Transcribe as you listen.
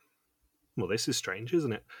Well, this is strange,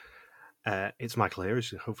 isn't it? It's Michael here,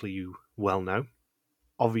 as hopefully you well know.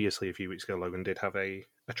 Obviously, a few weeks ago, Logan did have a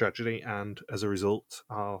tragedy, and as a result,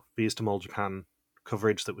 our Vias to All Japan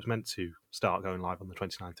coverage that was meant to start going live on the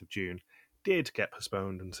 29th of June did get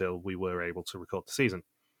postponed until we were able to record the season.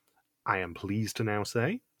 I am pleased to now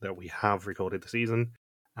say that we have recorded the season,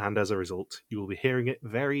 and as a result, you will be hearing it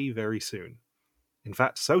very, very soon. In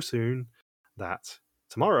fact, so soon that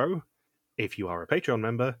tomorrow, if you are a Patreon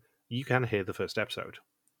member, you can hear the first episode.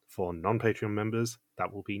 For non-Patreon members,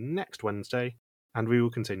 that will be next Wednesday, and we will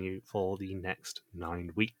continue for the next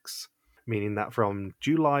 9 weeks. Meaning that from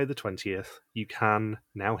July the 20th, you can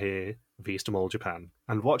now hear Vias to All Japan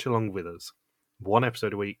and watch along with us. 1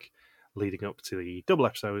 episode a week, leading up to the double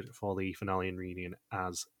episode for the finale and reunion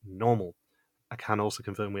as normal. I can also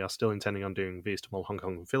confirm we are still intending on doing Vias to All Hong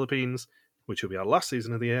Kong and Philippines, which will be our last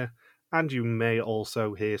season of the year, and you may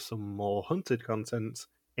also hear some more hunted content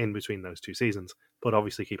in between those 2 seasons, but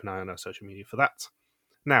obviously keep an eye on our social media for that.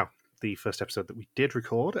 Now, the first episode that we did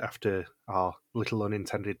record after our little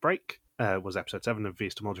unintended break was episode 7 of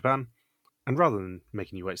Vias to All Japan, and rather than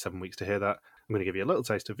making you wait 7 weeks to hear that, I'm going to give you a little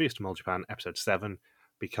taste of Vias to All Japan episode 7,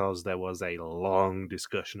 because there was a long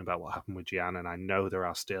discussion about what happened with Jian, and I know there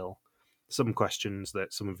are still some questions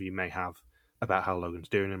that some of you may have about how Logan's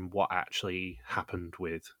doing and what actually happened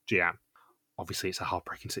with Jian. Obviously, it's a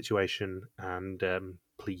heartbreaking situation, and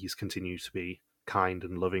please continue to be kind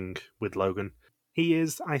and loving with Logan. He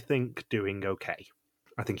is, I think, doing okay.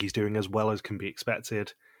 I think he's doing as well as can be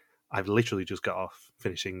expected. I've literally just got off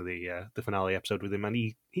finishing the finale episode with him,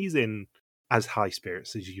 and he's in as high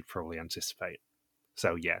spirits as you'd probably anticipate.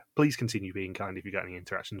 So yeah, please continue being kind if you got any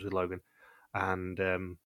interactions with Logan, and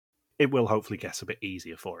it will hopefully get a bit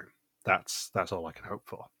easier for him. That's all I can hope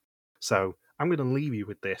for. So I'm going to leave you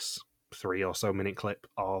with this 3 or so minute clip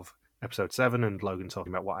of episode 7 and Logan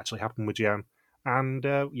talking about what actually happened with Jian. And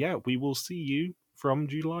yeah, we will see you from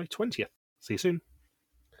July 20th. See you soon.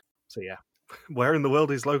 So yeah, where in the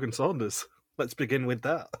world is Logan Saunders? Let's begin with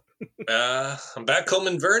that. I'm back home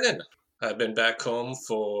in Vernon. I've been back home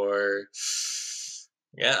for,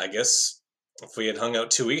 I guess if we had hung out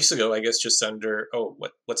 2 weeks ago, I guess just under,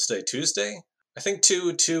 what's today, Tuesday? I think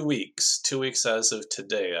 2 weeks. 2 weeks as of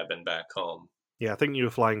today, I've been back home. Yeah, I think you were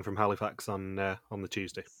flying from Halifax on the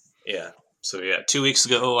Tuesday. Yeah. So 2 weeks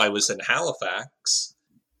ago, I was in Halifax,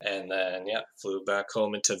 and then flew back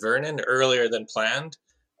home into Vernon earlier than planned.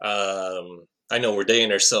 I know we're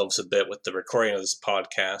dating ourselves a bit with the recording of this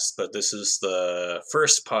podcast, but this is the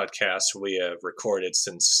first podcast we have recorded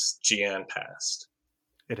since Jian passed.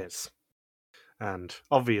 It is. And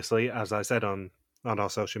obviously, as I said on our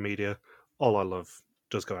social media, all our love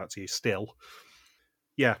does go out to you still.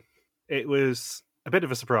 Yeah, it was a bit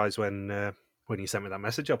of a surprise when you sent me that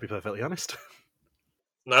message, I'll be perfectly honest.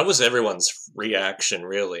 That was everyone's reaction,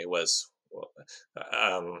 really, was...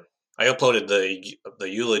 I uploaded the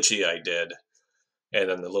eulogy I did, and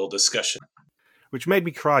then the little discussion. Which made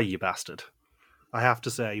me cry, you bastard. I have to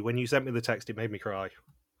say, when you sent me the text, it made me cry.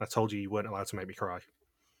 I told you weren't allowed to make me cry.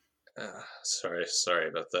 Sorry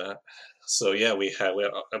about that. So we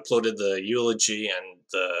uploaded the eulogy and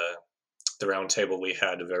the round table we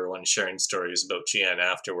had of everyone sharing stories about Jian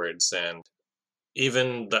afterwards, and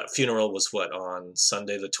even that funeral was on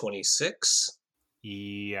Sunday the 26th?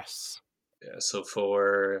 Yes. Yeah, so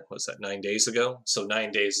 9 days ago? So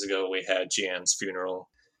 9 days ago we had Jian's funeral.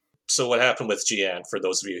 So what happened with Jian, for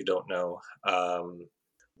those of you who don't know,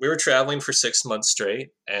 we were traveling for 6 months straight,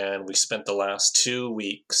 and we spent the last 2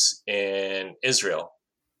 weeks in Israel.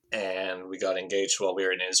 And we got engaged while we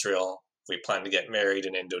were in Israel. We planned to get married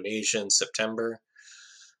in Indonesia in September.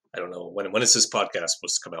 I don't know, when is this podcast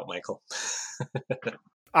supposed to come out, Michael?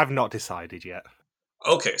 I've not decided yet.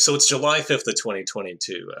 Okay, so it's July 5th of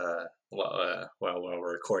 2022 while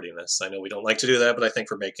we're recording this. I know we don't like to do that, but I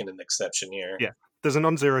think we're making an exception here. Yeah, there's a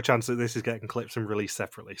non-zero chance that this is getting clipped and released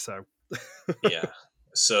separately, so... Yeah,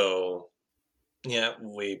 so...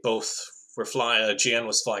 we both were flying... Jian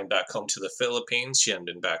was flying back home to the Philippines. She hadn't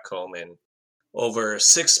been back home in over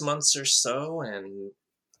 6 months or so, and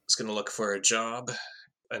was going to look for a job.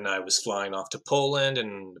 And I was flying off to Poland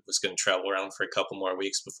and was going to travel around for a couple more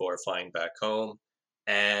weeks before flying back home.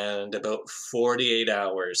 And about 48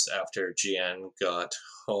 hours after Jian got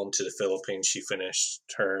home to the Philippines, she finished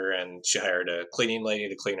and she hired a cleaning lady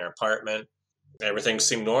to clean her apartment. Everything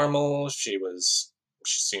seemed normal. She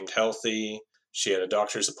seemed healthy. She had a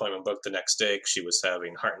doctor's appointment booked the next day because she was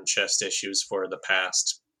having heart and chest issues for the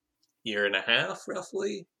past year and a half,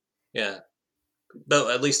 roughly. Yeah,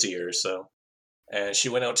 about at least a year or so. And she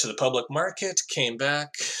went out to the public market, came back,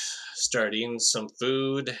 started eating some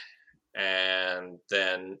food, and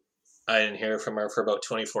then I didn't hear from her for about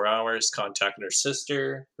 24 hours, contacted her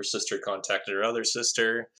sister. Her sister contacted her other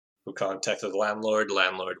sister, who contacted the landlord. The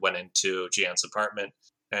landlord went into Gian's apartment,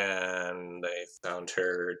 and they found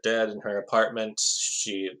her dead in her apartment.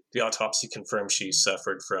 The autopsy confirmed she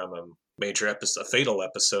suffered from a fatal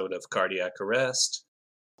episode of cardiac arrest.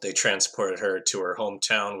 They transported her to her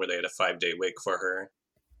hometown where they had a 5-day wake for her.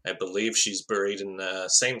 I believe she's buried in the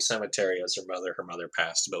same cemetery as her mother. Her mother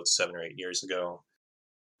passed about 7 or 8 years ago.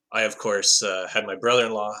 I, of course, had my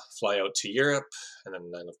brother-in-law fly out to Europe, and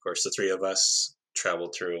then, of course, the three of us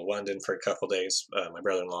traveled through London for a couple days. My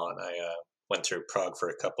brother-in-law and I went through Prague for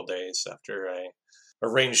a couple days after I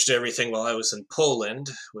arranged everything while I was in Poland,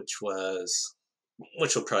 which will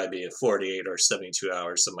probably be 48 or 72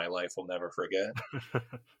 hours of my life I'll never forget.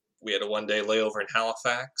 We had a 1-day layover in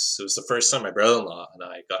Halifax. It was the first time my brother-in-law and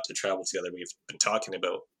I got to travel together. We've been talking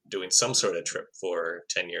about doing some sort of trip for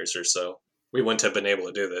 10 years or so. We wouldn't have been able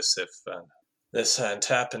to do this if this hadn't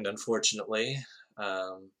happened, unfortunately.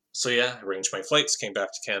 So yeah, arranged my flights, came back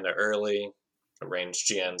to Canada early, arranged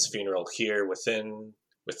Gian's funeral here within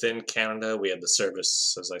Canada. We had the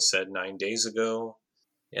service, as I said, 9 days ago.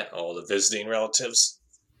 Yeah, all the visiting relatives,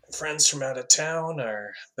 friends from out of town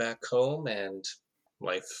are back home, and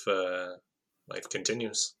life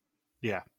continues. Yeah,